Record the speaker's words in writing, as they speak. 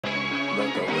Ayy,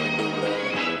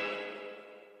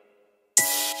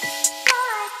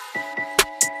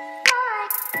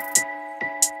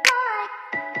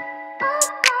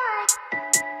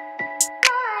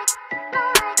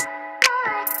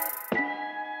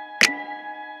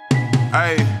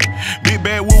 big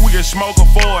bad wood, we can smoke a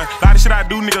Ford. Lot of shit I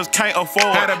do, niggas can't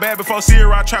afford. Had a bad before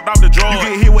Sierra, trapped off the drawer. You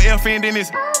get hit with FN, then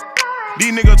it's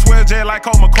these niggas 12 jet like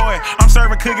Colt McCoy. I'm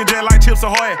serving cooking jet like Chips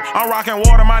Ahoy. I'm rocking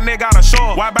water, my neck got a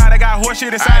short. Why buy they got horse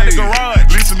shit inside the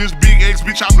garage? Listen, this big X,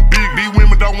 bitch, I'm the big. These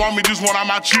women don't want me, just want all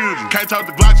my children. Can't talk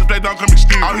to Glocks if they don't come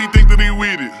extend. All he think that he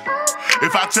with it.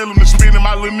 If I tell him to spin it,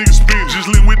 my little nigga spin. Just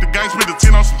live with the gang, spend the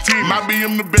 10 on some titties. My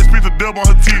BM the best, bitch, the dub on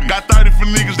her titty. Got 30 for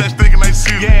niggas that's thinking they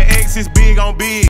silly. Yeah, X is big on big.